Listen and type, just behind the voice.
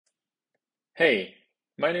Hey,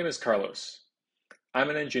 my name is Carlos.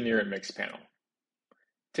 I'm an engineer at Mixpanel.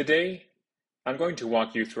 Today, I'm going to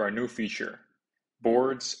walk you through our new feature,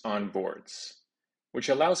 Boards on Boards, which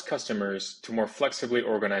allows customers to more flexibly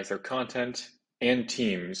organize their content and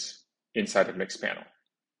teams inside of Mixpanel.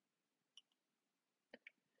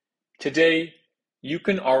 Today, you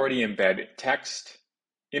can already embed text,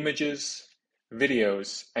 images,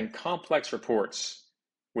 videos, and complex reports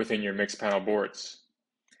within your Mixpanel boards.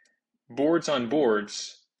 Boards on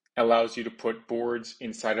Boards allows you to put boards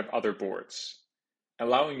inside of other boards,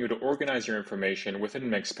 allowing you to organize your information within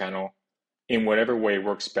Mixpanel in whatever way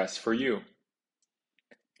works best for you.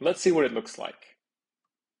 Let's see what it looks like.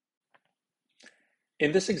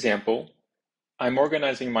 In this example, I'm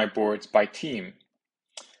organizing my boards by team.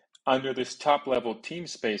 Under this top-level team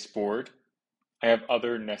space board, I have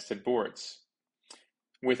other nested boards.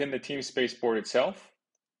 Within the team space board itself,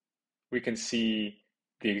 we can see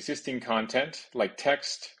the existing content like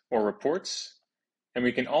text or reports, and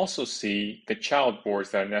we can also see the child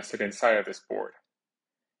boards that are nested inside of this board.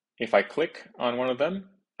 If I click on one of them,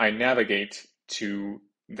 I navigate to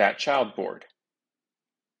that child board.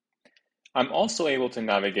 I'm also able to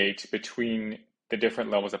navigate between the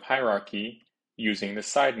different levels of hierarchy using the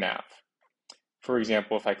side nav. For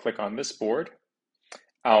example, if I click on this board,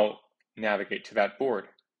 I'll navigate to that board.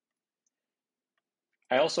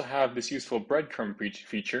 I also have this useful breadcrumb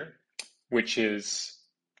feature, which is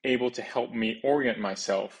able to help me orient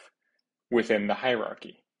myself within the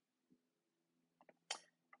hierarchy.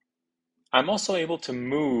 I'm also able to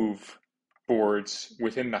move boards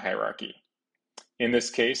within the hierarchy. In this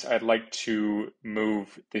case, I'd like to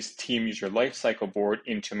move this team user lifecycle board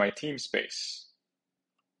into my team space.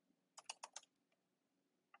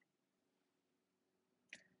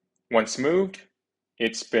 Once moved,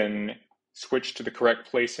 it's been switched to the correct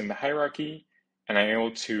place in the hierarchy, and I'm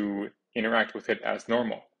able to interact with it as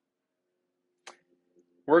normal.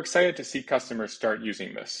 We're excited to see customers start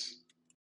using this.